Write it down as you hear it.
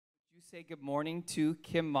say good morning to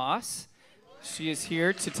Kim Maas. She is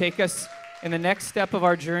here to take us in the next step of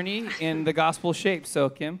our journey in the gospel shape. So,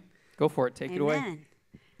 Kim, go for it. Take it away. Amen.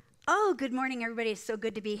 Oh, good morning, everybody. It's so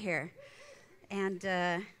good to be here. And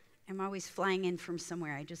I'm always flying in from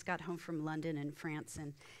somewhere. I just got home from London and France,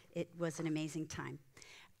 and it was an amazing time.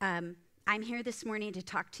 I'm here this morning to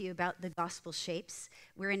talk to you about the gospel shapes.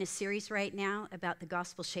 We're in a series right now about the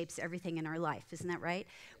gospel shapes everything in our life. Isn't that right?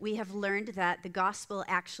 We have learned that the gospel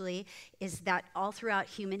actually is that all throughout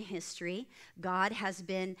human history, God has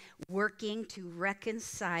been working to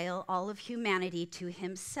reconcile all of humanity to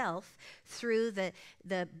himself through the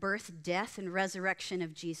birth, death, and resurrection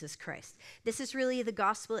of Jesus Christ. This is really the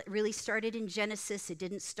gospel. It really started in Genesis. It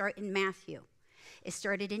didn't start in Matthew. It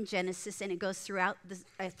started in Genesis, and it goes throughout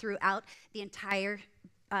the entire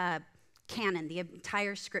canon, the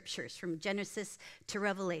entire scriptures, from Genesis to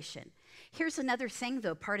Revelation. Here's another thing,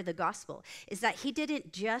 though, part of the gospel, is that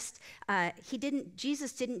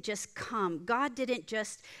Jesus didn't just come. God didn't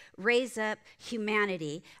just raise up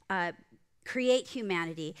humanity, create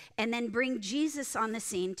humanity, and then bring Jesus on the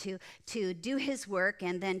scene to do his work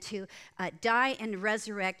and then to die and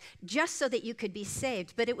resurrect just so that you could be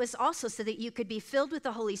saved. But it was also so that you could be filled with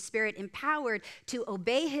the Holy Spirit, empowered to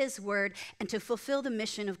obey his word and to fulfill the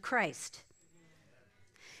mission of Christ.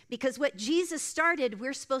 Because what Jesus started,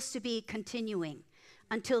 we're supposed to be continuing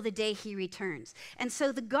until the day he returns. And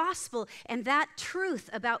so the gospel and that truth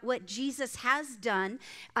about what Jesus has done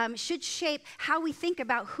should shape how we think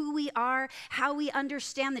about who we are, how we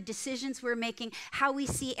understand the decisions we're making, how we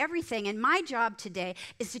see everything. And my job today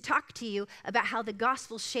is to talk to you about how the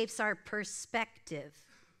gospel shapes our perspective.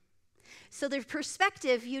 So the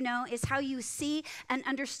perspective, is how you see and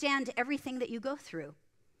understand everything that you go through.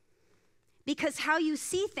 Because how you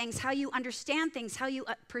see things, how you understand things, how you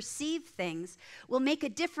perceive things will make a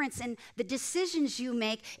difference in the decisions you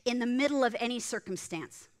make in the middle of any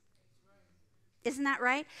circumstance. Isn't that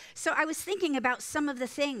right? So I was thinking about some of the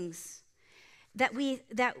things that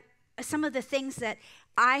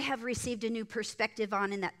I have received a new perspective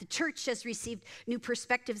on, and that the church has received new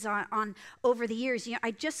perspectives on over the years.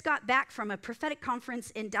 I just got back from a prophetic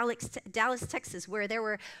conference in Dallas, Texas, where there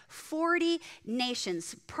were 40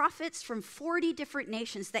 nations, prophets from 40 different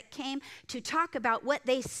nations that came to talk about what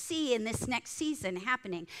they see in this next season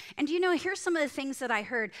happening. And here's some of the things that I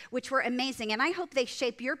heard, which were amazing, and I hope they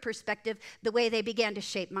shape your perspective the way they began to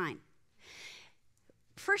shape mine.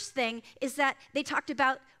 First thing is that they talked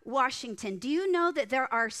about Washington. Do you know that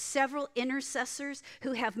there are several intercessors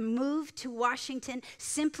who have moved to Washington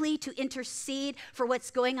simply to intercede for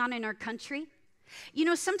what's going on in our country?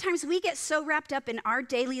 Sometimes we get so wrapped up in our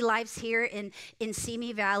daily lives here in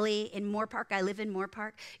Simi Valley, in Moore Park. I live in Moore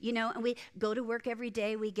Park, and we go to work every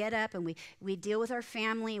day. We get up and we deal with our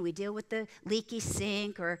family. We deal with the leaky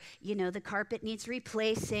sink, or, the carpet needs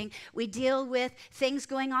replacing. We deal with things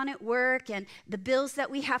going on at work and the bills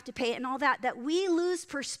that we have to pay and all that we lose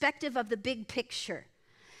perspective of the big picture.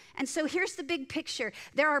 And so here's the big picture.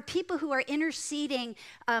 There are people who are interceding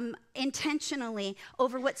intentionally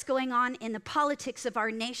over what's going on in the politics of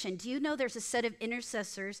our nation. Do you know there's a set of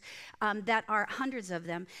intercessors that are hundreds of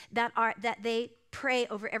them that they pray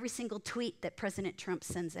over every single tweet that President Trump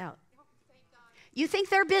sends out? You think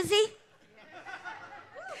they're busy?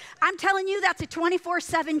 I'm telling you, that's a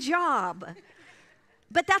 24/7 job.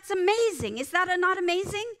 But that's amazing. Is that not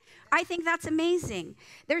amazing? I think that's amazing.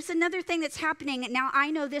 There's another thing that's happening. Now, I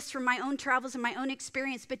know this from my own travels and my own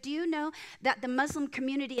experience, but do you know that the Muslim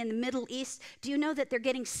community in the Middle East, do you know that they're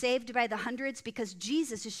getting saved by the hundreds because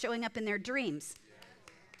Jesus is showing up in their dreams?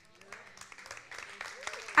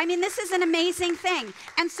 I mean, this is an amazing thing.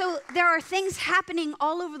 And so there are things happening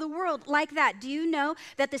all over the world like that. Do you know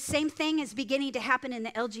that the same thing is beginning to happen in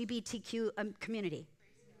the LGBTQ community?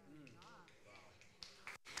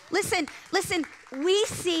 Listen,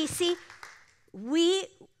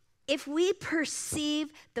 if we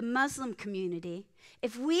perceive the Muslim community,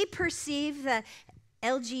 if we perceive the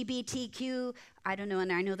LGBTQ, I don't know,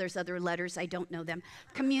 and I know there's other letters, I don't know them,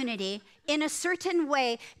 community, in a certain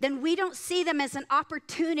way, then we don't see them as an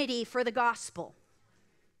opportunity for the gospel.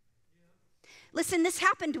 Listen, this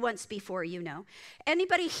happened once before,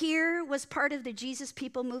 Anybody here was part of the Jesus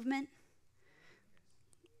People movement?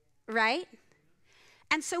 Right?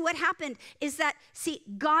 And so what happened is that,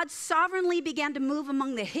 God sovereignly began to move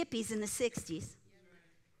among the hippies in the 60s.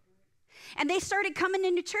 And they started coming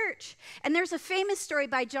into church. And there's a famous story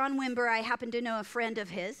by John Wimber. I happen to know a friend of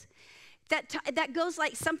his. That goes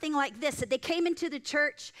like something like this, that they came into the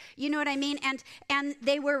church, you know what I mean? And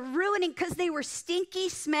they were ruining, because they were stinky,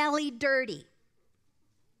 smelly, dirty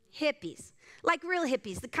hippies. Like real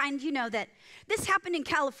hippies, the kind, that this happened in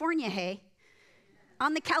California, hey,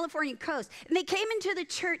 on the California coast. And they came into the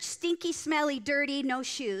church stinky, smelly, dirty, no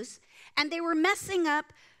shoes, and they were messing up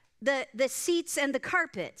the seats and the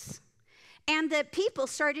carpets. And the people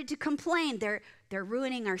started to complain. They're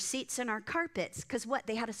ruining our seats and our carpets. Because what?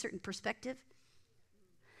 They had a certain perspective.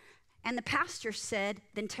 And the pastor said,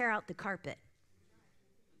 then tear out the carpet.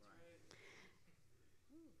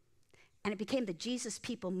 And it became the Jesus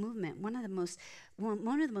People movement, one of the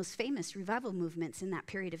most famous revival movements in that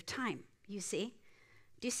period of time, you see.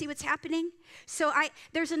 Do you see what's happening? So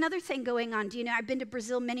there's another thing going on. Do you know, I've been to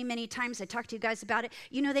Brazil many, many times. I talked to you guys about it.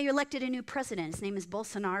 You know, they elected a new president. His name is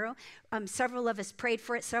Bolsonaro. Several of us prayed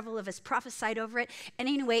for it. Several of us prophesied over it. And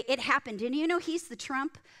anyway, it happened. And you know, he's the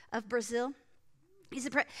Trump of Brazil.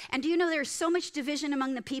 And do you know there's so much division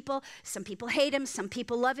among the people? Some people hate him, some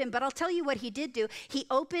people love him. But I'll tell you what he did do. He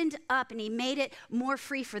opened up and he made it more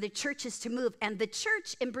free for the churches to move. And the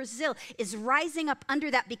church in Brazil is rising up under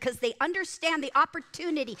that because they understand the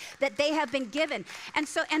opportunity that they have been given. And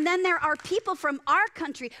then there are people from our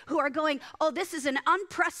country who are going, oh, this is an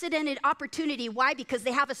unprecedented opportunity. Why? Because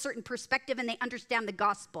they have a certain perspective and they understand the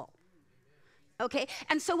gospel. Okay,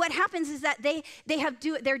 and so what happens is that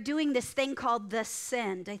they're doing this thing called the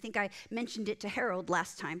Send. I think I mentioned it to Harold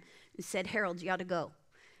last time and said, Harold, you ought to go.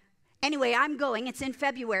 Anyway, I'm going. It's in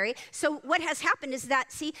February. So what has happened is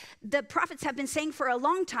that, see, the prophets have been saying for a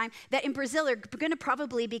long time that in Brazil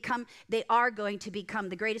they are going to become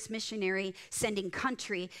the greatest missionary sending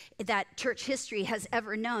country that church history has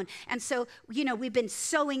ever known. And so, you know, we've been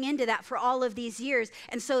sowing into that for all of these years.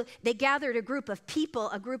 And so they gathered a group of people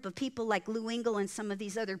like Lou Engle and some of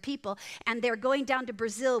these other people, and they're going down to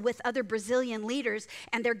Brazil with other Brazilian leaders,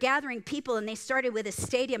 and they're gathering people, and they started with a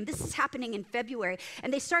stadium. This is happening in February.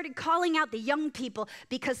 And they started calling out the young people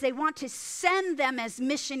because they want to send them as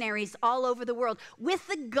missionaries all over the world with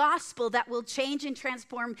the gospel that will change and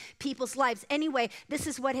transform people's lives. Anyway, this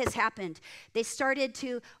is what has happened. They started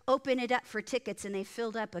to open it up for tickets and they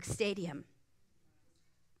filled up a stadium.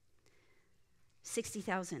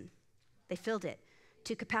 60,000. They filled it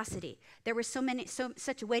to capacity. There were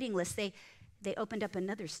such a waiting list. They opened up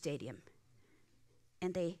another stadium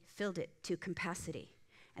and they filled it to capacity.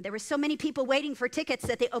 And there were so many people waiting for tickets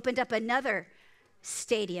that they opened up another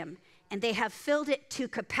stadium. And they have filled it to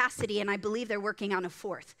capacity, and I believe they're working on a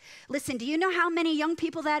fourth. Listen, do you know how many young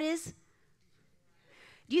people that is?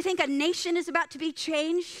 Do you think a nation is about to be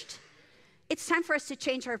changed? It's time for us to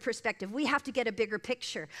change our perspective. We have to get a bigger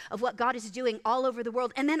picture of what God is doing all over the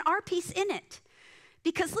world, and then our piece in it.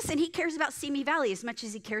 Because listen, he cares about Simi Valley as much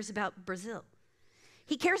as he cares about Brazil.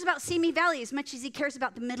 He cares about Simi Valley as much as he cares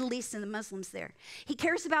about the Middle East and the Muslims there. He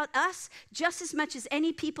cares about us just as much as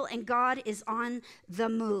any people, and God is on the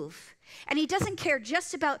move. And he doesn't care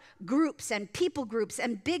just about groups and people groups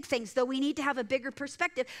and big things, though we need to have a bigger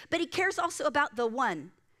perspective, but he cares also about the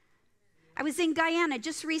one. I was in Guyana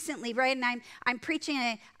just recently, right? And I'm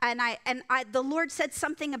preaching, and the Lord said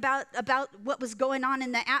something about what was going on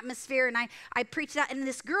in the atmosphere, and I preached that. And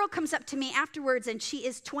this girl comes up to me afterwards, and she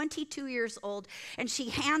is 22 years old, and she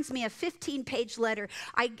hands me a 15-page letter.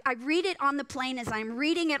 I read it on the plane. As I'm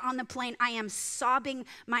reading it on the plane, I am sobbing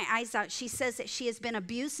my eyes out. She says that she has been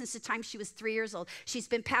abused since the time she was 3 years old. She's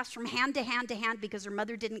been passed from hand to hand to hand because her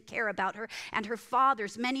mother didn't care about her, and her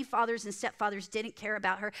many fathers and stepfathers didn't care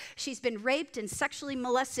about her. She's been raped and sexually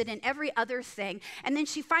molested and every other thing. And then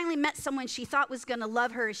she finally met someone she thought was going to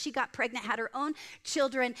love her. She got pregnant, had her own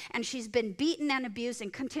children, and she's been beaten and abused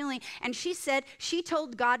and continually. And she said she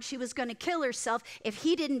told God she was going to kill herself if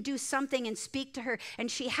he didn't do something and speak to her.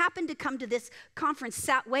 And she happened to come to this conference,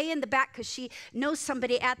 sat way in the back because she knows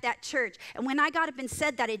somebody at that church. And when I got up and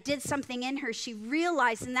said that, it did something in her. She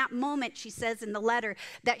realized in that moment, she says in the letter,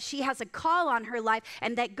 that she has a call on her life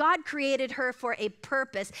and that God created her for a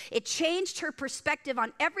purpose. It changed her perspective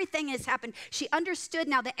on everything that has happened. She understood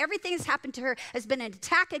now that everything that's happened to her has been an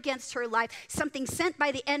attack against her life, something sent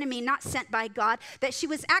by the enemy, not sent by God, that she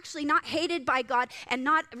was actually not hated by God and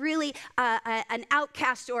not really an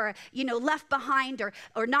outcast or, left behind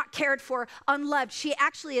or not cared for, unloved. She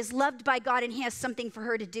actually is loved by God, and he has something for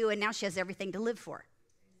her to do, and now she has everything to live for.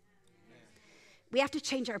 We have to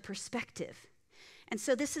change our perspective. And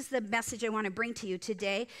so this is the message I want to bring to you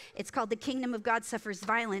today. It's called The Kingdom of God Suffers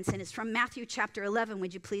Violence, and it's from Matthew chapter 11.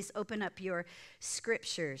 Would you please open up your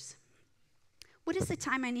scriptures? What is the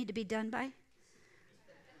time I need to be done by?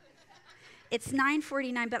 It's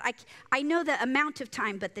 9:49, but I know the amount of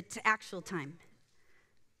time, but the actual time.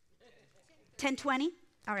 10:20?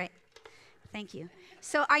 All right. Thank you.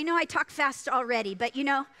 So I know I talk fast already, but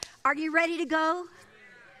are you ready to go?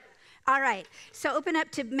 All right, so open up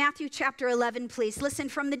to Matthew chapter 11, please. Listen,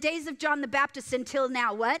 from the days of John the Baptist until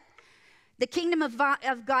now, what? The kingdom of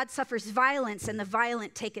God suffers violence, and the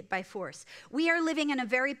violent take it by force. We are living in a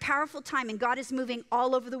very powerful time, and God is moving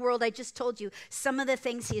all over the world. I just told you some of the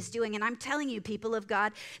things he is doing, and I'm telling you, people of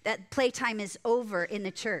God, that playtime is over in the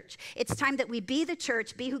church. It's time that we be the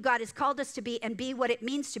church, be who God has called us to be, and be what it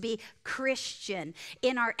means to be Christian.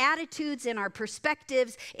 In our attitudes, in our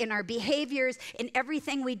perspectives, in our behaviors, in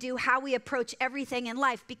everything we do, how we approach everything in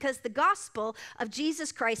life, because the gospel of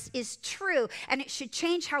Jesus Christ is true, and it should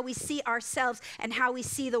change how we see ourselves and how we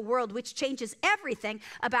see the world, which changes everything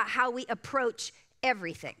about how we approach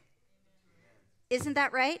everything. Isn't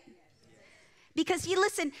that right? Because you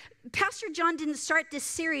listen, Pastor John didn't start this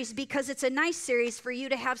series because it's a nice series for you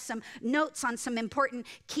to have some notes on some important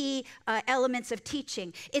key elements of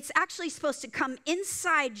teaching. It's actually supposed to come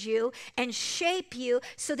inside you and shape you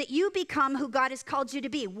so that you become who God has called you to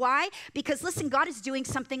be. Why? Because listen, God is doing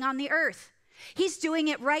something on the earth. He's doing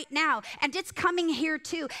it right now, and it's coming here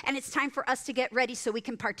too, and it's time for us to get ready so we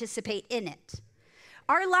can participate in it.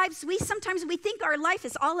 Our lives, sometimes we think our life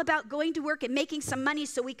is all about going to work and making some money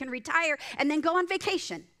so we can retire and then go on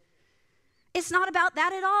vacation. It's not about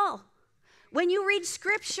that at all. When you read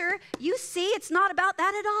scripture, you see it's not about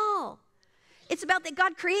that at all. It's about that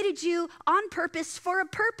God created you on purpose for a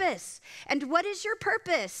purpose. And what is your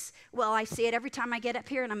purpose? Well, I say it every time I get up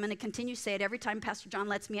here, and I'm going to continue to say it every time Pastor John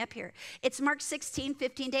lets me up here. It's Mark 16,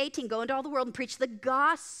 15 to 18. Go into all the world and preach the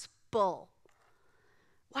gospel.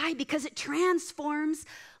 Why? Because it transforms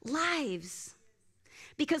lives.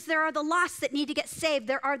 Because there are the lost that need to get saved.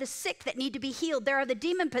 There are the sick that need to be healed. There are the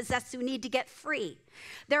demon-possessed who need to get free.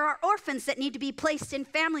 There are orphans that need to be placed in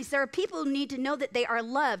families. There are people who need to know that they are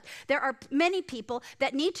loved. There are many people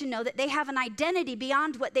that need to know that they have an identity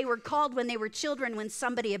beyond what they were called when they were children, when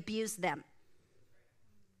somebody abused them.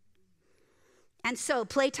 And so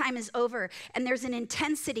playtime is over, and there's an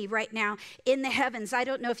intensity right now in the heavens. I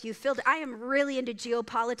don't know if you feel it. I am really into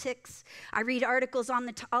geopolitics. I read articles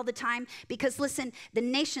all the time because, listen, the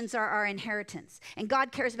nations are our inheritance, and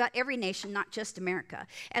God cares about every nation, not just America.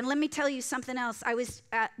 And let me tell you something else.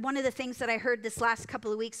 One of the things that I heard this last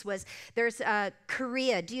couple of weeks was there's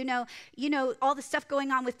Korea. Do you know all the stuff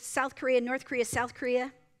going on with South Korea, North Korea, South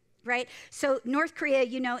Korea? Right? So North Korea,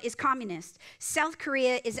 is communist. South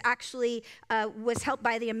Korea is actually was helped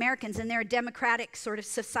by the Americans, and they're a democratic sort of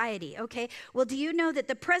society, okay? Well, do you know that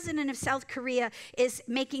the president of South Korea is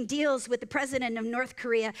making deals with the president of North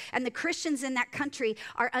Korea, and the Christians in that country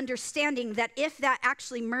are understanding that if that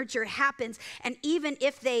actually merger happens, and even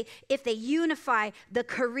if they unify the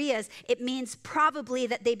Koreas, it means probably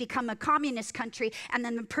that they become a communist country, and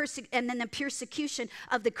then the persecution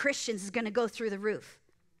of the Christians is going to go through the roof.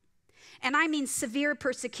 And I mean severe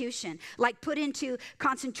persecution, like put into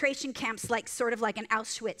concentration camps, sort of like an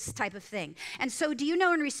Auschwitz type of thing. And so do you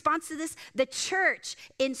know, in response to this, the church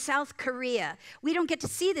in South Korea, we don't get to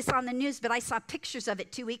see this on the news, but I saw pictures of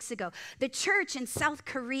it 2 weeks ago. The church in South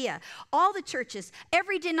Korea, all the churches,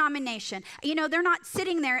 every denomination, they're not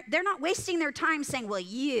sitting there, they're not wasting their time saying, well,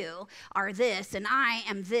 you are this, and I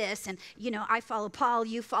am this, and, I follow Paul,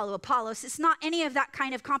 you follow Apollos. It's not any of that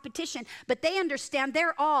kind of competition, but they understand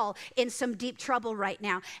they're all in some deep trouble right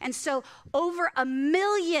now. And so over 1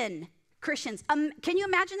 million Christians, can you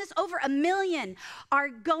imagine this? Over 1 million are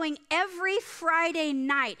going every Friday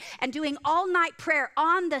night and doing all-night prayer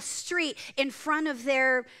on the street in front of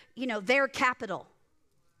their capital.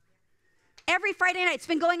 Every Friday night. It's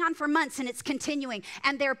been going on for months, and it's continuing.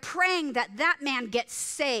 And they're praying that man gets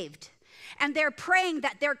saved. And they're praying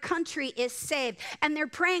that their country is saved. And they're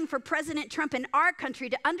praying for President Trump in our country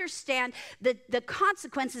to understand the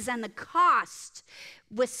consequences and the cost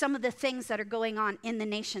with some of the things that are going on in the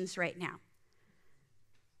nations right now.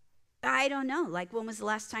 I don't know. When was the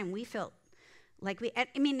last time we felt like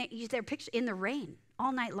their picture in the rain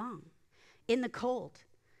all night long, in the cold.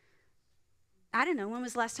 I don't know. When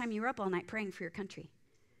was the last time you were up all night praying for your country?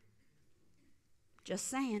 Just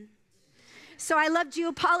saying. So I love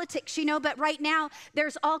geopolitics, but right now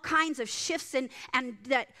there's all kinds of shifts and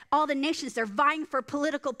that all the nations, they're vying for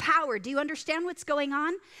political power. Do you understand what's going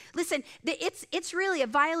on? Listen, it's really a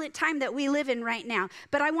violent time that we live in right now.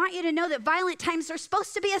 But I want you to know that violent times are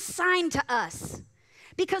supposed to be a sign to us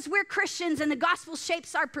because we're Christians and the gospel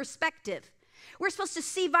shapes our perspective. We're supposed to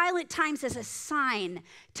see violent times as a sign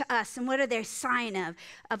to us. And what are they a sign of?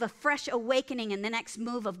 Of a fresh awakening, and the next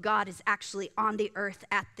move of God is actually on the earth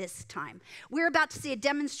at this time. We're about to see a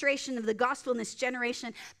demonstration of the gospel in this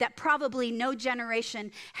generation that probably no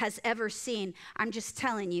generation has ever seen. I'm just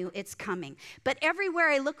telling you, it's coming. But everywhere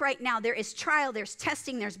I look right now, there is trial, there's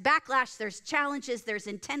testing, there's backlash, there's challenges, there's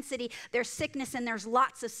intensity, there's sickness, and there's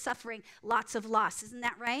lots of suffering, lots of loss. Isn't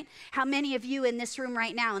that right? How many of you in this room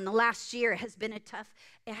right now in the last year has been a tough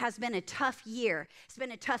year. It's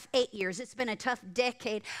been a tough 8 years. It's been a tough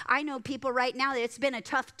decade. I know people right now that it's been a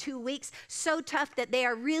tough 2 weeks, so tough that they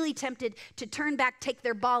are really tempted to turn back, take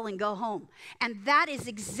their ball, and go home. And that is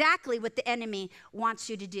exactly what the enemy wants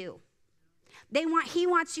you to do. He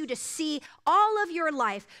wants you to see all of your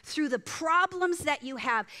life through the problems that you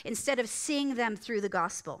have instead of seeing them through the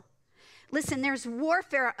gospel. Listen, there's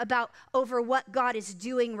warfare over what God is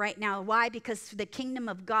doing right now. Why? Because the kingdom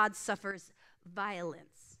of God suffers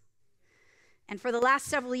violence. And for the last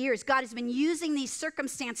several years, God has been using these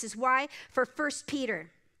circumstances. Why? For 1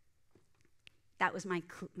 Peter. That was my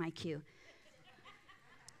cue.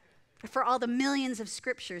 For all the millions of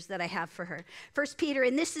scriptures that I have for her. 1 Peter,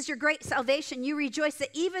 and this is your great salvation. You rejoice that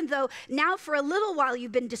even though now for a little while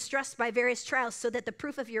you've been distressed by various trials, so that the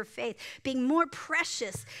proof of your faith, being more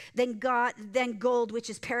precious than gold, which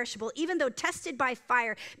is perishable, even though tested by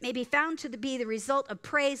fire, may be found to be the result of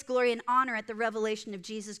praise, glory, and honor at the revelation of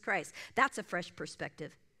Jesus Christ. That's a fresh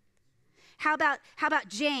perspective. How about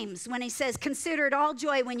James when he says, consider it all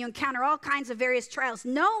joy when you encounter all kinds of various trials,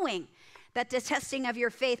 knowing that the testing of your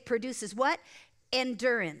faith produces what?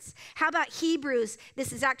 Endurance. How about Hebrews?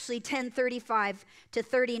 This is actually 10:35 to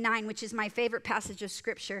 39, which is my favorite passage of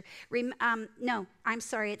scripture. No, I'm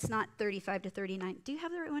sorry, it's not 35 to 39. Do you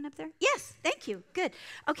have the right one up there? Yes, thank you. Good.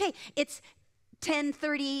 Okay, it's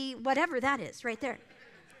 10:30, whatever that is, right there.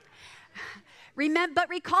 But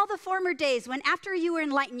recall the former days when after you were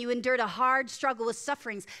enlightened, you endured a hard struggle with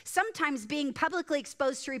sufferings, sometimes being publicly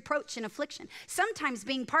exposed to reproach and affliction, sometimes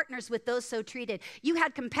being partners with those so treated. You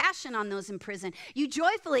had compassion on those in prison. You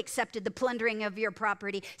joyfully accepted the plundering of your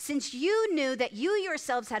property, since you knew that you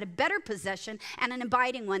yourselves had a better possession and an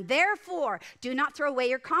abiding one. Therefore, do not throw away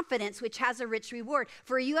your confidence, which has a rich reward,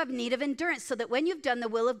 for you have need of endurance, so that when you've done the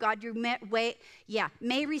will of God, you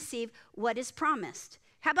may receive what is promised.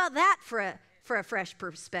 How about that for a fresh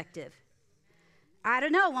perspective? I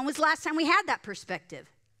don't know. When was the last time we had that perspective?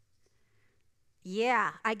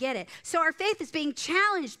 Yeah, I get it. So our faith is being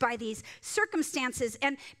challenged by these circumstances,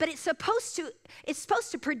 but it's supposed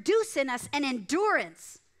to produce in us an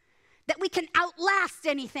endurance that we can outlast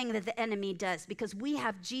anything that the enemy does, because we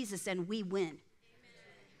have Jesus and we win.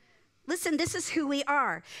 Listen, this is who we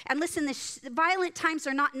are. And listen, the violent times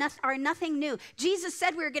are nothing new. Jesus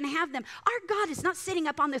said we were going to have them. Our God is not sitting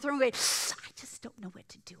up on the throne going, I just don't know what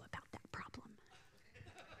to do about that problem.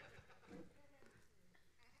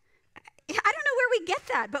 I don't know where we get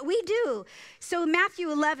that, but we do. So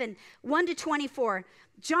Matthew 11, 1 to 24,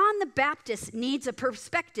 John the Baptist needs a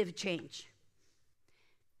perspective change.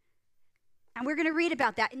 And we're going to read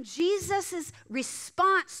about that. And Jesus'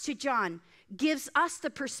 response to John gives us the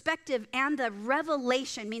perspective and the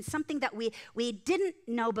revelation, means something that we didn't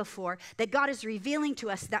know before, that God is revealing to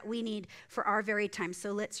us that we need for our very time.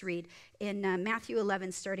 So let's read in Matthew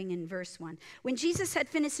 11, starting in verse 1. When Jesus had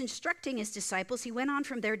finished instructing his disciples, he went on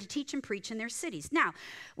from there to teach and preach in their cities. Now,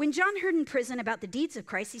 when John heard in prison about the deeds of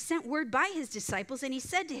Christ, he sent word by his disciples, and he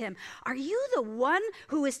said to him, are you the one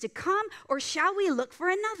who is to come, or shall we look for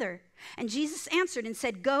another? And Jesus answered and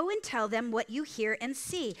said, go and tell them what you hear and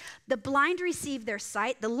see. The blind receive their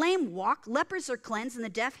sight, the lame walk, lepers are cleansed, and the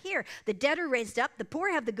deaf hear. The dead are raised up, the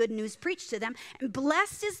poor have the good news preached to them, and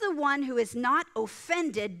blessed is the one who is not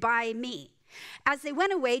offended by me. As they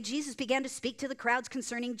went away, Jesus began to speak to the crowds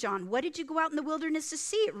concerning John. What did you go out in the wilderness to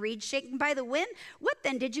see? A reed shaken by the wind? What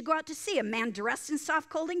then did you go out to see? A man dressed in soft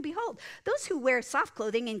clothing? Behold, those who wear soft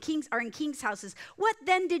clothing are in kings' houses. What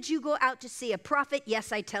then did you go out to see? A prophet?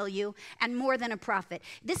 Yes, I tell you, and more than a prophet.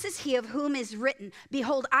 This is he of whom is written,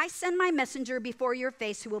 behold, I send my messenger before your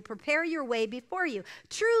face, who will prepare your way before you.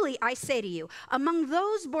 Truly, I say to you, among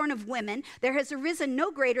those born of women, there has arisen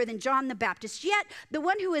no greater than John the Baptist. Yet the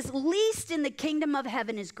one who is least in the kingdom of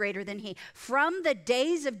heaven is greater than he. From the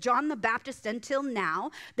days of John the Baptist until now,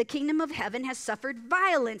 the kingdom of heaven has suffered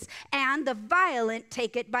violence, and the violent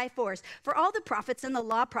take it by force. For all the prophets and the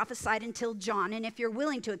law prophesied until John, and if you're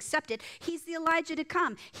willing to accept it, he's the Elijah to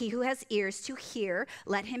come. He who has ears to hear,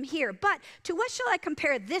 let him hear. But to what shall I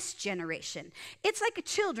compare this generation? It's like a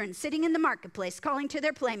children sitting in the marketplace, calling to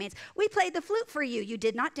their playmates, we played the flute for you, you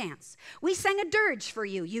did not dance. We sang a dirge for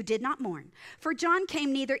you, you did not mourn. For John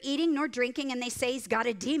came neither eating nor drinking drinking, and they say he's got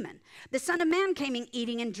a demon. The Son of Man came in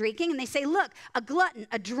eating and drinking, and they say, look, a glutton,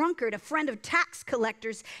 a drunkard, a friend of tax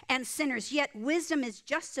collectors and sinners. Yet wisdom is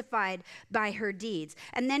justified by her deeds.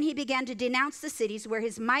 And then he began to denounce the cities where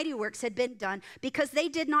his mighty works had been done, because they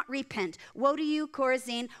did not repent. Woe to you,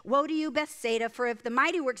 Chorazin! Woe to you, Bethsaida! For if the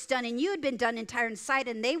mighty works done in you had been done in Tyre and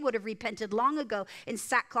Sidon, they would have repented long ago in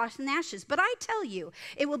sackcloth and ashes. But I tell you,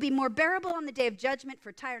 it will be more bearable on the day of judgment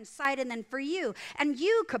for Tyre and Sidon than for you. And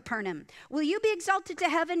you, Capernaum, will you be exalted to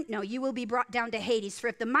heaven? No, you will be brought down to Hades. For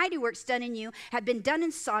if the mighty works done in you had been done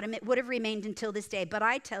in Sodom, it would have remained until this day. But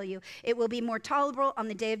I tell you, it will be more tolerable on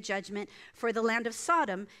the day of judgment for the land of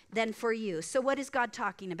Sodom than for you. So what is God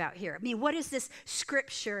talking about here? I mean, what is this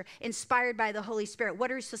scripture inspired by the Holy Spirit?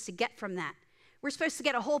 What are we supposed to get from that? We're supposed to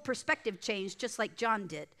get a whole perspective change, just like John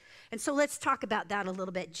did. And so let's talk about that a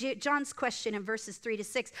little bit. John's question in verses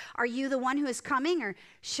 3-6, are you the one who is coming, or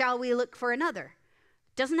shall we look for another?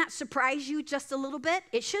 Doesn't that surprise you just a little bit?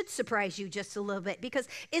 It should surprise you just a little bit, because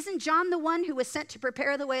isn't John the one who was sent to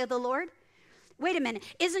prepare the way of the Lord? Wait a minute,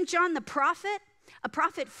 isn't John the prophet? A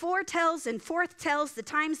prophet foretells and foretells the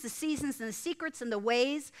times, the seasons, and the secrets and the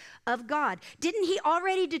ways of God. Didn't he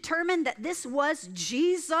already determine that this was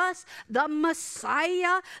Jesus, the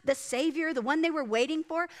Messiah, the Savior, the one they were waiting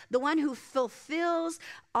for, the one who fulfills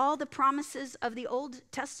all the promises of the Old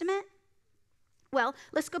Testament? Well,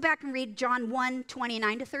 let's go back and read John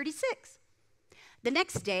 1:29-36. The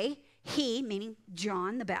next day, he, meaning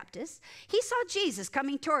John the Baptist, he saw Jesus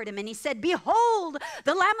coming toward him, and he said, behold,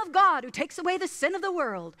 the Lamb of God who takes away the sin of the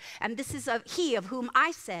world. And this is he of whom I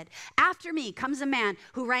said, after me comes a man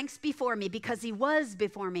who ranks before me, because he was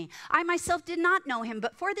before me. I myself did not know him,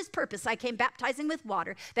 but for this purpose I came baptizing with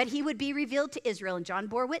water, that he would be revealed to Israel. And John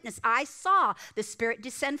bore witness, I saw the Spirit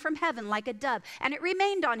descend from heaven like a dove, and it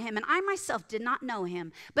remained on him, and I myself did not know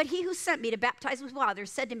him. But he who sent me to baptize with water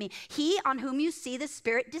said to me, he on whom you see the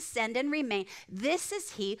Spirit descend and remain, this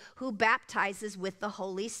is he who baptizes with the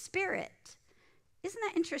Holy Spirit. Isn't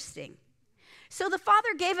that interesting? So the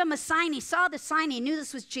Father gave him a sign. He saw the sign. He knew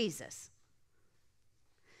this was Jesus.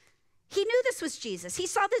 He knew this was Jesus. He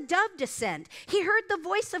saw the dove descend. He heard the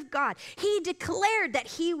voice of God. He declared that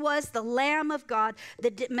he was the Lamb of God,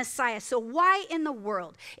 the Messiah. So why in the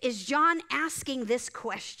world is John asking this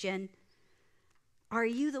question, are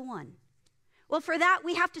you the one? Well, for that,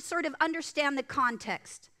 we have to sort of understand the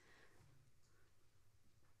context.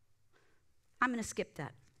 I'm going to skip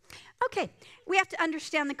that. Okay, we have to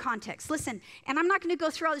understand the context. Listen, and I'm not going to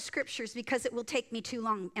go through all the scriptures because it will take me too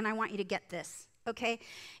long, and I want you to get this. Okay,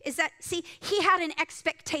 is that, see, he had an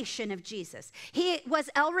expectation of Jesus. He was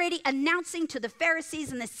already announcing to the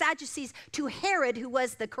Pharisees and the Sadducees, to Herod, who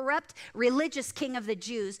was the corrupt religious king of the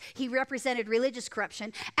Jews. He represented religious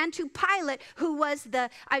corruption. And to Pilate, who was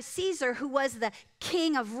Caesar, who was the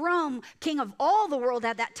king of Rome, king of all the world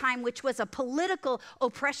at that time, which was a political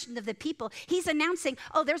oppression of the people. He's announcing,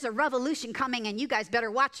 oh, there's a revolution coming, and you guys better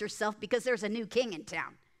watch yourself because there's a new king in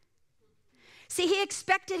town. See, he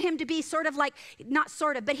expected him to be sort of like, not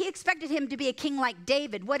sort of, but he expected him to be a king like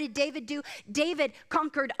David. What did David do? David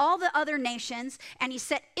conquered all the other nations, and he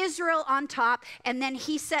set Israel on top, and then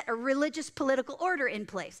he set a religious political order in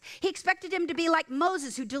place. He expected him to be like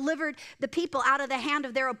Moses, who delivered the people out of the hand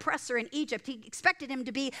of their oppressor in Egypt. He expected him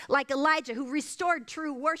to be like Elijah, who restored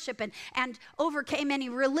true worship and overcame any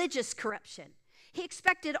religious corruption. He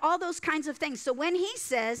expected all those kinds of things. So when he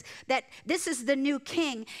says that this is the new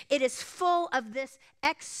king, it is full of this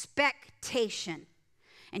expectation.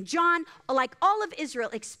 And John, like all of Israel,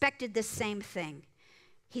 expected the same thing.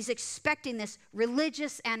 He's expecting this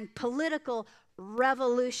religious and political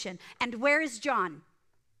revolution. And where is John?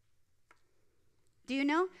 Do you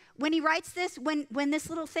know? When he writes this, when this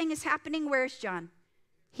little thing is happening, where's John?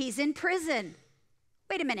 He's in prison.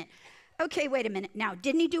 Wait a minute. Okay, wait a minute. Now,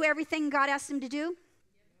 didn't he do everything God asked him to do?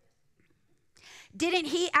 Didn't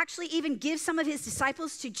he actually even give some of his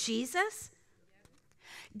disciples to Jesus?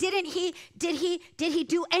 Did he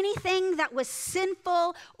do anything that was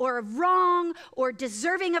sinful or wrong or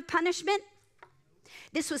deserving of punishment?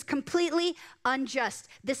 This was completely unjust.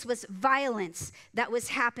 This was violence that was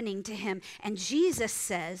happening to him. And Jesus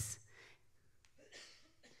says,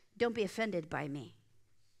 don't be offended by me.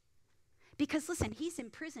 Because listen, he's in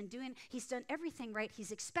prison he's done everything right.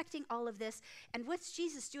 He's expecting all of this. And what's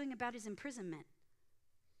Jesus doing about his imprisonment?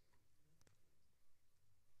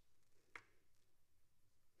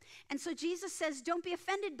 And so Jesus says, don't be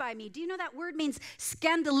offended by me. Do you know that word means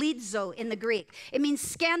scandalizo in the Greek? It means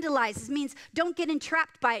scandalize. It means don't get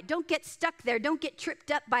entrapped by it. Don't get stuck there. Don't get tripped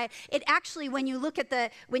up by it. It actually, when you look at the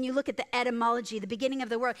etymology, the beginning of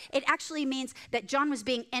the word, it actually means that John was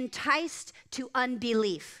being enticed to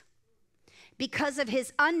unbelief. because of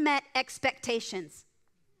his unmet expectations.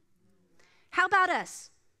 How about us?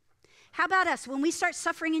 How about us? When we start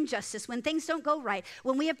suffering injustice, when things don't go right,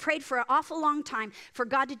 when we have prayed for an awful long time for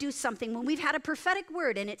God to do something, when we've had a prophetic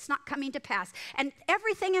word and it's not coming to pass, and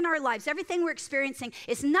everything in our lives, everything we're experiencing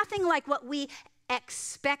is nothing like what we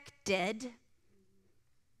expected,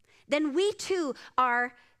 then we too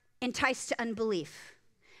are enticed to unbelief.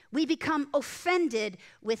 We become offended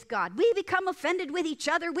with God. We become offended with each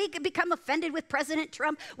other. We can become offended with President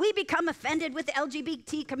Trump. We become offended with the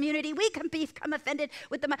LGBT community. We can become offended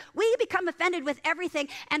with we become offended with everything.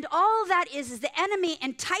 And all that is the enemy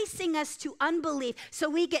enticing us to unbelief. So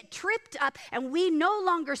we get tripped up and we no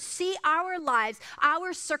longer see our lives,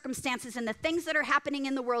 our circumstances, and the things that are happening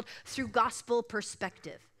in the world through gospel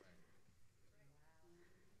perspective.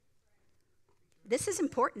 This is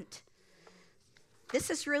important. This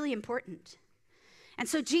is really important. And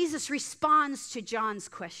so Jesus responds to John's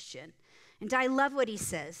question. And I love what he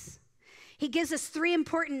says. He gives us three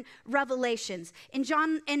important revelations. In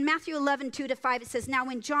Matthew 11, 2-5, it says, "Now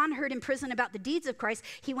when John heard in prison about the deeds of Christ,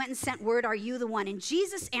 he went and sent word, 'Are you the one?' And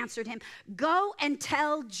Jesus answered him, 'Go and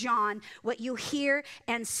tell John what you hear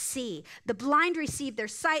and see. The blind receive their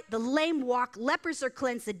sight, the lame walk, lepers are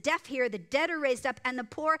cleansed, the deaf hear, the dead are raised up, and the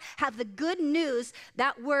poor have the good news.'"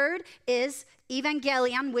 That word is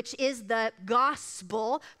evangelion, which is the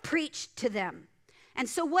gospel, preached to them. And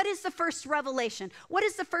so what is the first revelation? What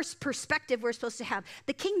is the first perspective we're supposed to have?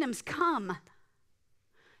 The kingdom's come.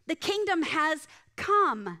 The kingdom has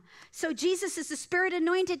come. So Jesus is the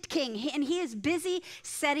Spirit-anointed King, and he is busy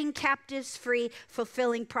setting captives free,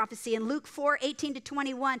 fulfilling prophecy. In Luke 4,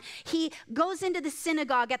 18-21, he goes into the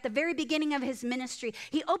synagogue at the very beginning of his ministry.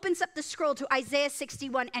 He opens up the scroll to Isaiah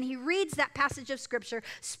 61, and he reads that passage of Scripture.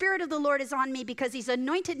 "Spirit of the Lord is on me because he's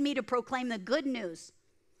anointed me to proclaim the good news.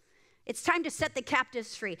 It's time to set the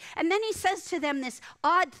captives free." And then he says to them this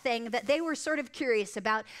odd thing that they were sort of curious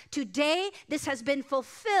about. "Today, this has been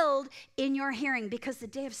fulfilled in your hearing," because the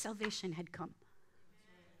day of salvation had come.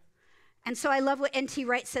 And so I love what N.T.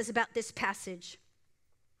 Wright says about this passage.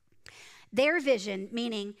 Their vision,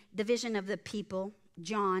 meaning the vision of the people,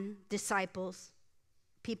 John, disciples,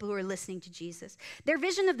 people who are listening to Jesus. Their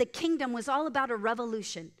vision of the kingdom was all about a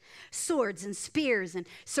revolution. Swords and spears and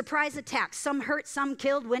surprise attacks. Some hurt, some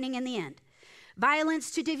killed, winning in the end.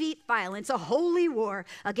 Violence to defeat violence. A holy war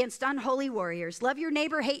against unholy warriors. Love your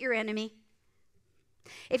neighbor, hate your enemy.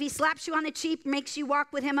 If he slaps you on the cheek, makes you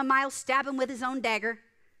walk with him a mile, stab him with his own dagger.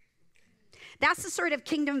 That's the sort of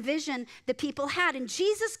kingdom vision the people had. And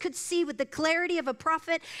Jesus could see with the clarity of a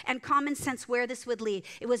prophet and common sense where this would lead.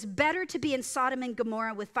 It was better to be in Sodom and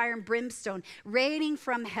Gomorrah with fire and brimstone raining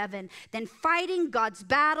from heaven than fighting God's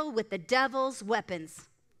battle with the devil's weapons.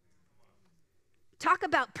 Talk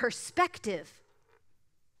about perspective.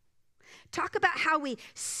 Talk about how we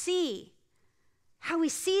see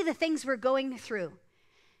the things we're going through.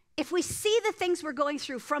 If we see the things we're going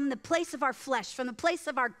through from the place of our flesh, from the place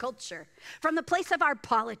of our culture, from the place of our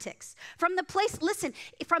politics, from the place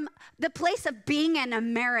of being an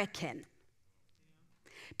American.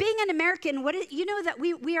 Being an American, you know that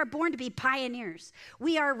we are born to be pioneers.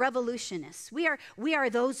 We are revolutionists. We are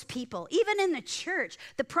those people. Even in the church,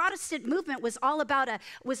 the Protestant movement was all about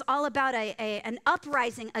an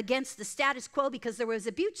uprising against the status quo because there was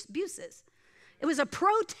abuses. It was a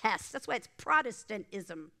protest. That's why it's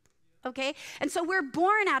Protestantism. Okay? And so we're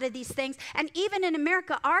born out of these things. And even in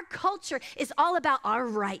America, our culture is all about our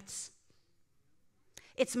rights.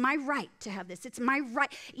 It's my right to have this. It's my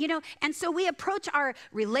right. And so we approach our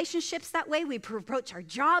relationships that way. We approach our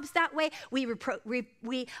jobs that way. We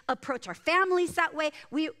approach our families that way.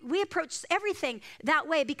 We approach everything that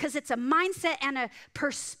way because it's a mindset and a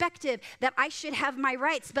perspective that I should have my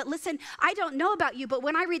rights. But listen, I don't know about you, but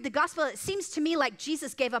when I read the gospel, it seems to me like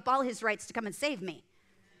Jesus gave up all his rights to come and save me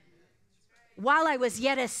while I was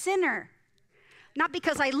yet a sinner. Not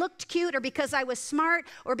because I looked cute or because I was smart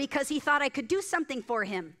or because he thought I could do something for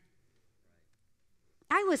him.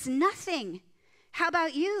 I was nothing. How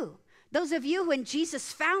about you? Those of you when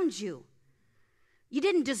Jesus found you, you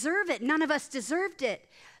didn't deserve it. None of us deserved it.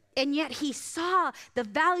 And yet he saw the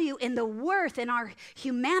value and the worth in our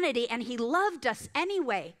humanity, and he loved us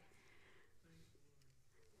anyway.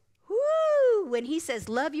 Woo! When he says,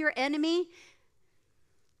 love your enemy,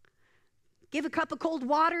 give a cup of cold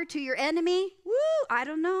water to your enemy. Woo! I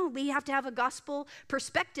don't know. We have to have a gospel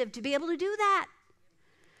perspective to be able to do that.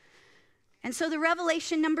 And so the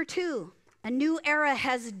revelation number 2, a new era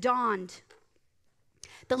has dawned.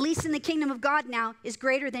 The least in the kingdom of God now is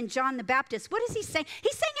greater than John the Baptist. What is he saying?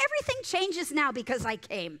 He's saying everything changes now because I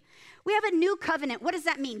came. We have a new covenant. What does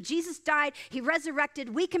that mean? Jesus died, he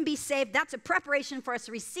resurrected, we can be saved. That's a preparation for us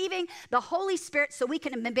receiving the Holy Spirit so we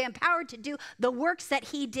can be empowered to do the works that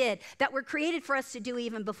he did, that were created for us to do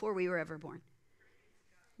even before we were ever born.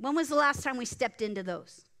 When was the last time we stepped into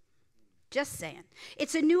those? Just saying.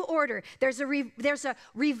 It's a new order. There's a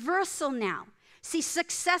reversal now. See,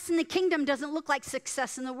 success in the kingdom doesn't look like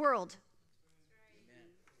success in the world.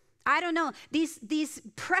 I don't know, these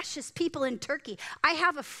precious people in Turkey. I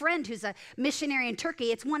have a friend who's a missionary in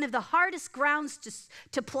Turkey. It's one of the hardest grounds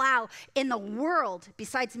to plow in the world,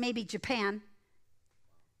 besides maybe Japan.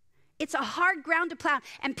 It's a hard ground to plow,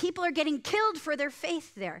 and people are getting killed for their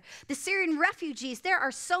faith there. The Syrian refugees, there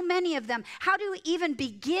are so many of them. How do we even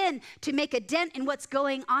begin to make a dent in what's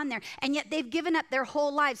going on there? And yet they've given up their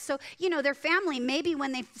whole lives. So, their family, maybe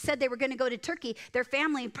when they said they were going to go to Turkey, their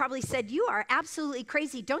family probably said, "You are absolutely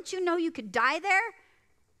crazy. Don't you know you could die there?"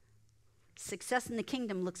 Success in the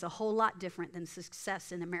kingdom looks a whole lot different than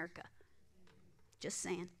success in America. Just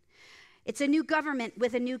saying. It's a new government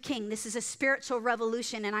with a new king. This is a spiritual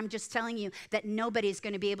revolution, and I'm just telling you that nobody's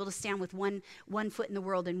going to be able to stand with one foot in the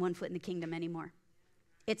world and 1 foot in the kingdom anymore.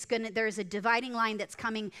 There's a dividing line that's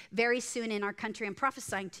coming very soon in our country. I'm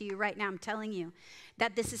prophesying to you right now. I'm telling you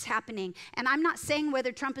that this is happening. And I'm not saying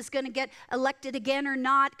whether Trump is going to get elected again or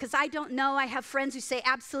not, because I don't know. I have friends who say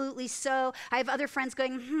absolutely so. I have other friends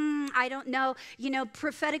going, I don't know.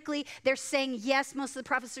 Prophetically, they're saying yes. Most of the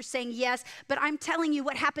prophets are saying yes. But I'm telling you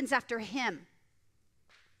what happens after him.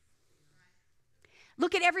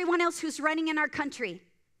 Look at everyone else who's running in our country.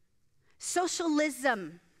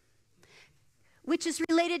 Socialism. Which is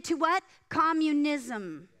related to what?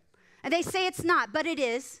 Communism. And they say it's not, but it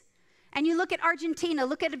is. And you look at Argentina,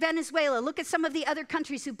 look at Venezuela, look at some of the other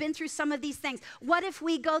countries who've been through some of these things. What if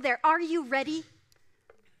we go there? Are you ready?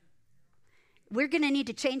 We're going to need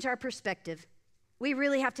to change our perspective. We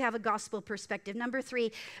really have to have a gospel perspective. Number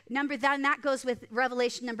three, that goes with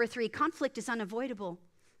Revelation number 3. Conflict is unavoidable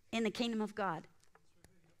in the kingdom of God.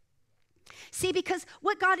 See, because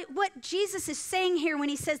what Jesus is saying here when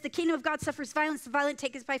he says the kingdom of God suffers violence, the violent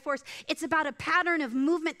take it by force, it's about a pattern of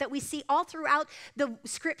movement that we see all throughout the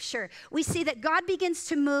scripture. We see that God begins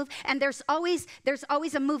to move, and there's always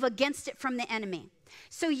a move against it from the enemy.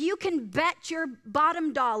 So you can bet your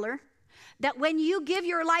bottom dollar that when you give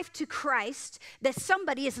your life to Christ, that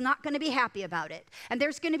somebody is not going to be happy about it. And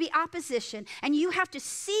there's going to be opposition. And you have to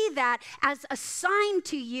see that as a sign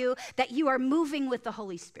to you that you are moving with the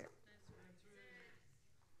Holy Spirit.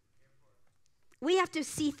 We have to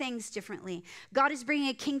see things differently. God is bringing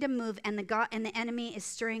a kingdom move, and the enemy is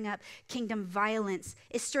stirring up violence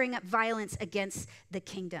against the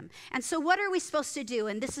kingdom. And so what are we supposed to do?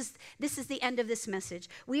 And this is the end of this message.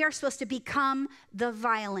 We are supposed to become the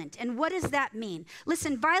violent. And what does that mean?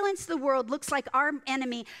 Listen, violence in the world looks like our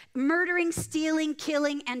enemy murdering, stealing,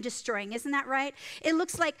 killing, and destroying. Isn't that right? It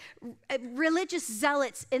looks like religious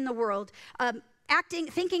zealots in the world,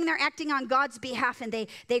 thinking they're acting on God's behalf, and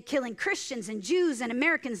they're killing Christians and Jews and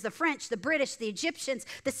Americans, the French, the British, the Egyptians,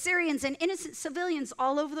 the Syrians, and innocent civilians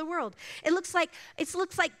all over the world. It looks like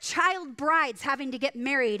child brides having to get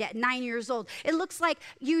married at 9 years old. It looks like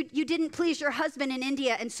you didn't please your husband in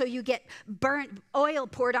India, and so you get burnt, oil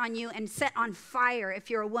poured on you and set on fire if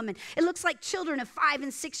you're a woman. It looks like children of 5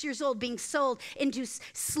 and 6 years old being sold into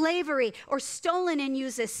slavery or stolen and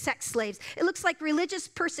used as sex slaves. It looks like religious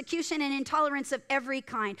persecution and intolerance of every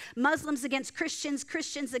kind. Muslims against Christians,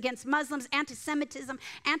 Christians against Muslims, anti-Semitism,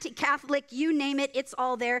 anti-Catholic, you name it, it's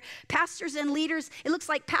all there. Pastors and leaders, it looks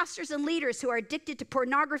like pastors and leaders who are addicted to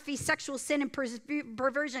pornography, sexual sin, and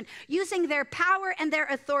perversion, using their power and their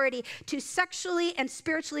authority to sexually and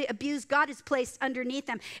spiritually abuse God has placed underneath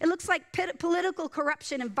them. It looks like political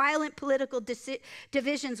corruption and violent political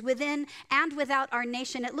divisions within and without our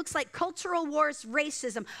nation. It looks like cultural wars,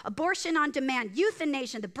 racism, abortion on demand,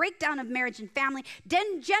 euthanasia, the breakdown of marriage and family,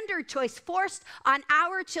 gender choice forced on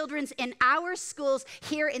our children in our schools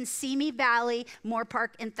here in Simi Valley, Moore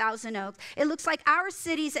Park, and Thousand Oaks. It looks like our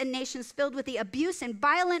cities and nations filled with the abuse and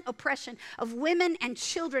violent oppression of women and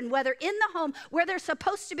children, whether in the home where they're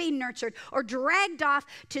supposed to be nurtured or dragged off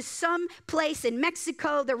to some place in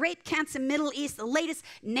Mexico, the rape camps in Middle East, the latest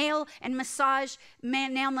nail massage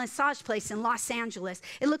place in Los Angeles.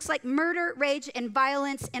 It looks like murder, rage, and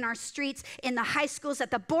violence in our streets, in the high schools,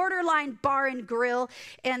 at the borderline bar and grill,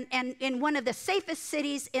 and in one of the safest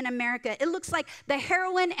cities in America. It looks like the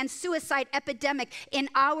heroin and suicide epidemic in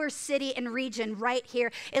our city and region right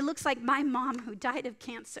here. It looks like my mom who died of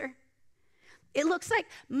cancer. It looks like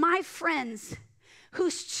my friends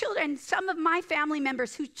whose children, some of my family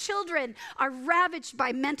members whose children are ravaged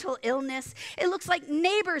by mental illness. It looks like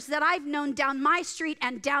neighbors that I've known down my street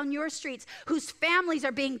and down your streets whose families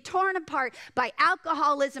are being torn apart by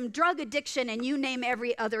alcoholism, drug addiction, and you name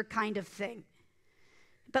every other kind of thing.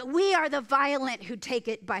 But we are the violent who take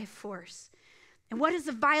it by force. And what does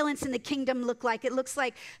the violence in the kingdom look like? It looks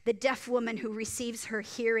like the deaf woman who receives her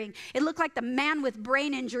hearing. It looked like the man with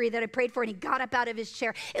brain injury that I prayed for and he got up out of his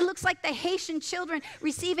chair. It looks like the Haitian children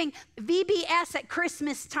receiving VBS at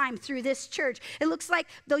Christmas time through this church. It looks like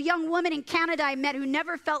the young woman in Canada I met who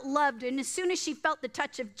never felt loved, and as soon as she felt the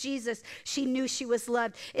touch of Jesus, she knew she was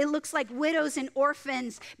loved. It looks like widows and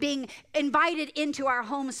orphans being invited into our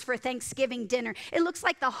homes for Thanksgiving dinner. It looks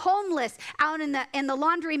like the homeless out in the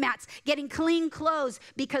laundromats getting clean clothes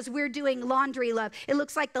because we're doing laundry love. It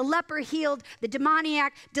looks like the leper healed, the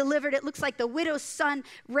demoniac delivered. It looks like the widow's son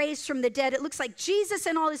raised from the dead. It looks like Jesus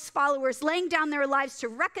and all his followers laying down their lives to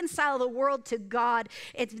reconcile the world to God.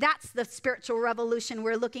 That's the spiritual revolution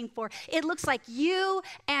we're looking for. It looks like you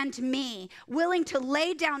and me willing to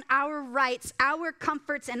lay down our rights, our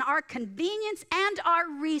comforts, and our convenience and our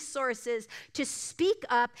resources to speak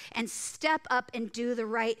up and step up and do the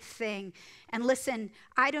right thing. And listen,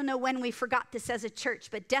 I don't know when we forgot this as a church,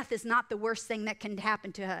 but death is not the worst thing that can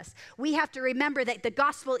happen to us. We have to remember that the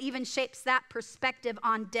gospel even shapes that perspective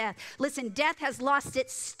on death. Listen, death has lost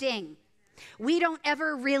its sting. We don't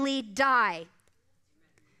ever really die.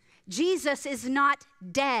 Jesus is not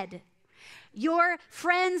dead. Your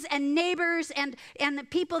friends and neighbors and the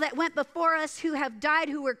people that went before us who have died,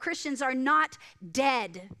 who were Christians, are not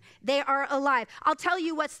dead. They are alive. I'll tell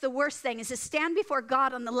you what's the worst thing is to stand before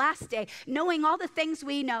God on the last day, knowing all the things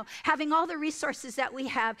we know, having all the resources that we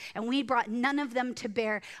have, and we brought none of them to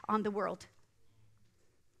bear on the world.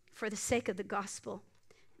 For the sake of the gospel,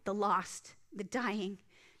 the lost, the dying,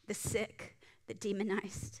 the sick, the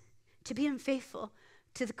demonized, to be unfaithful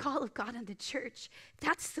to the call of God and the church.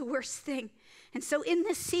 That's the worst thing. And so in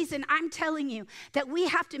this season, I'm telling you that we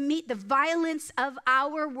have to meet the violence of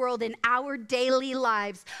our world in our daily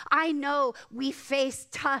lives. I know we face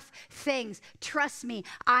tough things. Trust me,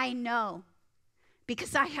 I know.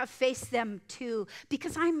 Because I have faced them too.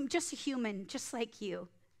 Because I'm just a human, just like you.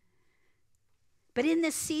 But in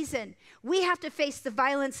this season, we have to face the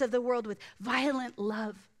violence of the world with violent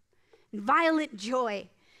love and violent joy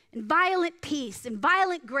and violent peace, and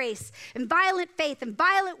violent grace, and violent faith, and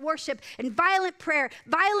violent worship, and violent prayer,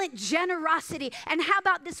 violent generosity, and how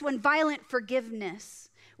about this one, violent forgiveness?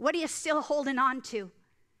 What are you still holding on to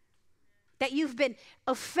that you've been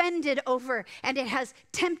offended over, and it has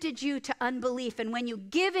tempted you to unbelief? And when you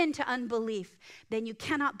give in to unbelief, then you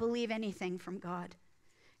cannot believe anything from God.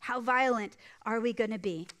 How violent are we going to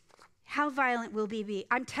be? How violent will we be?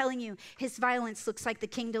 I'm telling you, his violence looks like the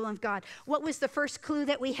kingdom of God. What was the first clue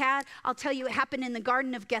that we had? I'll tell you, it happened in the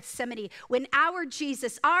Garden of Gethsemane when our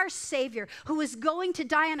Jesus, our Savior, who was going to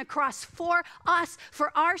die on a cross for us,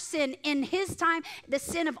 for our sin in his time, the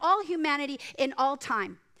sin of all humanity in all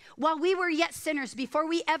time, while we were yet sinners, before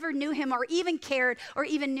we ever knew him or even cared or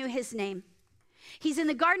even knew his name. He's in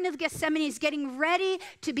the Garden of Gethsemane. He's getting ready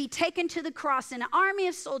to be taken to the cross, and an army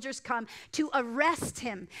of soldiers come to arrest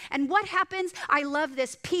him. And what happens? I love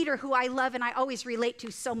this. Peter, who I love and I always relate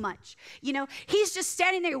to so much. You know, he's just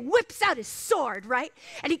standing there, whips out his sword, right?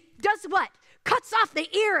 And he does what? Cuts off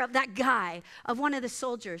the ear of that guy, of one of the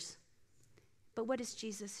soldiers. But what does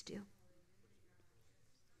Jesus do?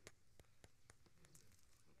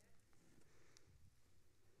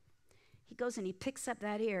 He goes and he picks up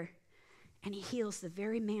that ear. And he heals the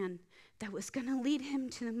very man that was going to lead him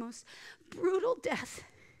to the most brutal death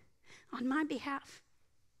on my behalf.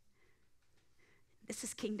 This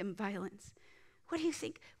is kingdom violence. What do you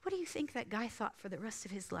think? What do you think that guy thought for the rest of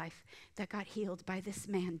his life that got healed by this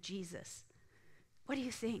man, Jesus? What do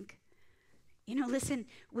you think? You know, listen,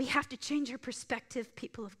 we have to change our perspective,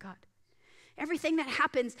 people of God. Everything that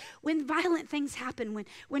happens, when violent things happen,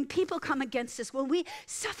 when people come against us, when we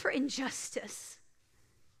suffer injustice,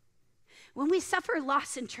 when we suffer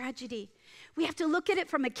loss and tragedy, we have to look at it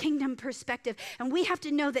from a kingdom perspective. And we have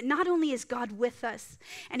to know that not only is God with us,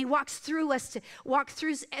 and he walks through us to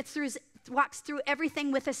walks through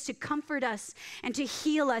everything with us to comfort us and to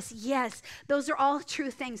heal us. Yes, those are all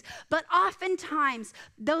true things. But oftentimes,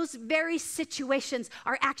 those very situations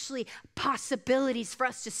are actually possibilities for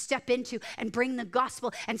us to step into and bring the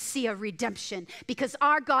gospel and see a redemption. Because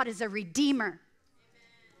our God is a redeemer.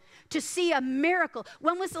 to see a miracle?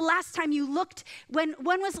 When was the last time you looked, when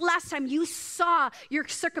was the last time you saw your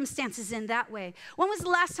circumstances in that way? When was the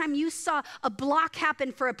last time you saw a block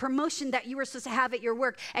happen for a promotion that you were supposed to have at your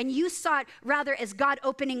work, and you saw it rather as God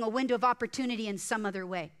opening a window of opportunity in some other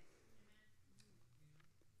way?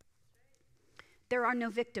 There are no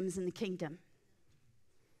victims in the kingdom.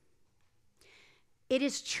 It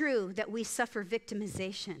is true that we suffer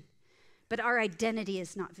victimization, but our identity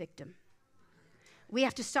is not victim. We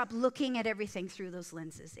have to stop looking at everything through those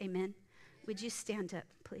lenses. Amen? Would you stand up,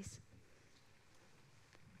 please?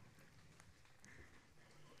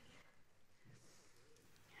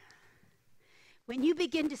 When you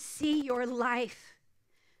begin to see your life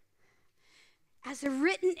as a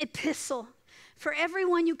written epistle for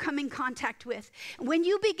everyone you come in contact with, when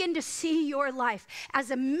you begin to see your life as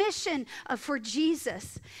a mission for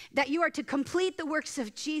Jesus, that you are to complete the works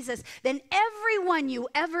of Jesus, then everyone you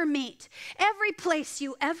ever meet, every place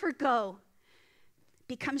you ever go,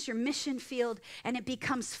 becomes your mission field, and it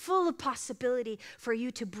becomes full of possibility for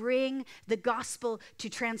you to bring the gospel to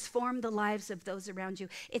transform the lives of those around you.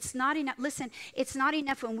 It's not enough. Listen, it's not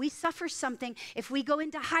enough when we suffer something, if we go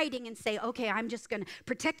into hiding and say, okay, I'm just going to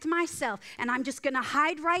protect myself, and I'm just going to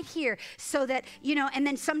hide right here so that, and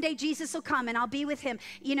then someday Jesus will come and I'll be with him.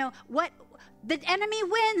 What the enemy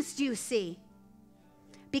wins, do you see?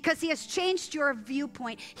 Because he has changed your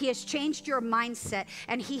viewpoint, he has changed your mindset,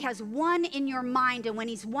 and he has won in your mind. And when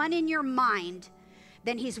he's won in your mind,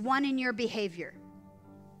 then he's won in your behavior.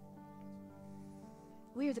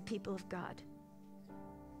 We are the people of God.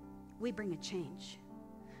 We bring a change.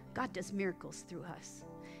 God does miracles through us.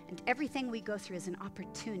 And everything we go through is an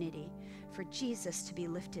opportunity for Jesus to be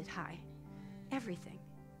lifted high. Everything.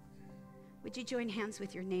 Would you join hands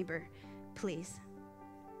with your neighbor, please?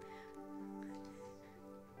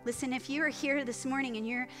 Listen, if you're here this morning and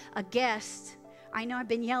you're a guest, I know I've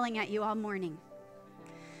been yelling at you all morning.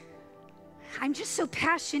 I'm just so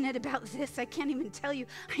passionate about this. I can't even tell you.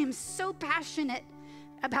 I am so passionate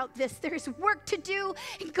about this. There's work to do,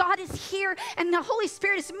 and God is here, and the Holy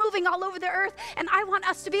Spirit is moving all over the earth, and I want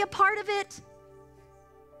us to be a part of it.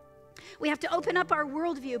 We have to open up our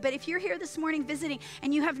worldview. But if you're here this morning visiting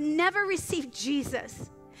and you have never received Jesus,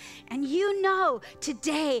 and you know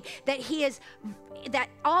today that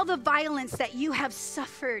all the violence that you have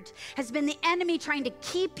suffered has been the enemy trying to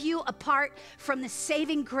keep you apart from the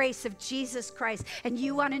saving grace of Jesus Christ, and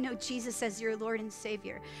you want to know Jesus as your Lord and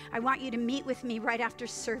Savior, I want you to meet with me right after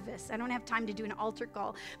service. I don't have time to do an altar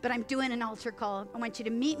call, but I'm doing an altar call. I want you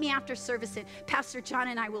to meet me after service, and Pastor John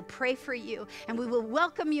and I will pray for you, and we will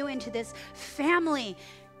welcome you into this family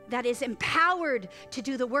that is empowered to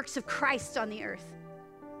do the works of Christ on the earth.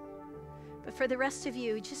 But for the rest of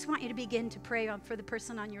you, I just want you to begin to pray for the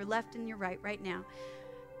person on your left and your right now.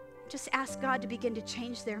 Just ask God to begin to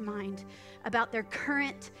change their mind about their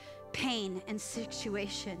current pain and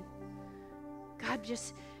situation. God,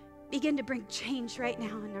 just begin to bring change right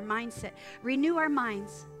now in our mindset. Renew our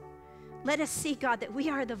minds. Let us see, God, that we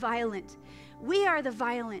are the violent. We are the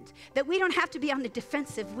violent, that we don't have to be on the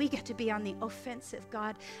defensive. We get to be on the offensive,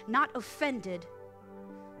 God, not offended.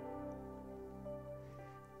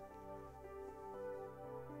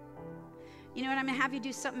 You know what? I'm going to have you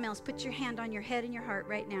do something else. Put your hand on your head and your heart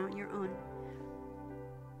right now on your own.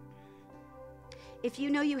 If you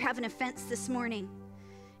know you have an offense this morning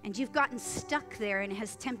and you've gotten stuck there and it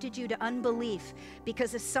has tempted you to unbelief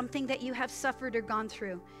because of something that you have suffered or gone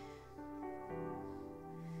through,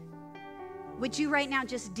 would you right now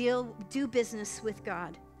just do business with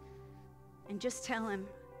God and just tell him,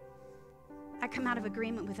 I come out of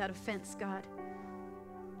agreement with that offense, God.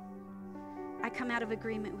 I come out of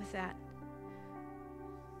agreement with that.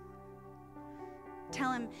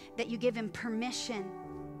 Tell him that you give him permission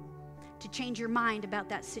to change your mind about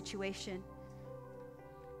that situation.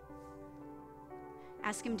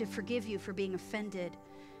 Ask him to forgive you for being offended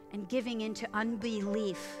and giving into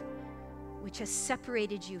unbelief, which has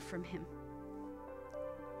separated you from him.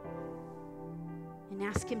 And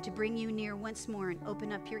ask him to bring you near once more and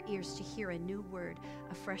open up your ears to hear a new word,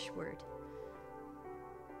 a fresh word.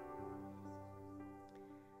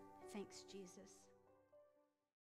 Thanks, Jesus.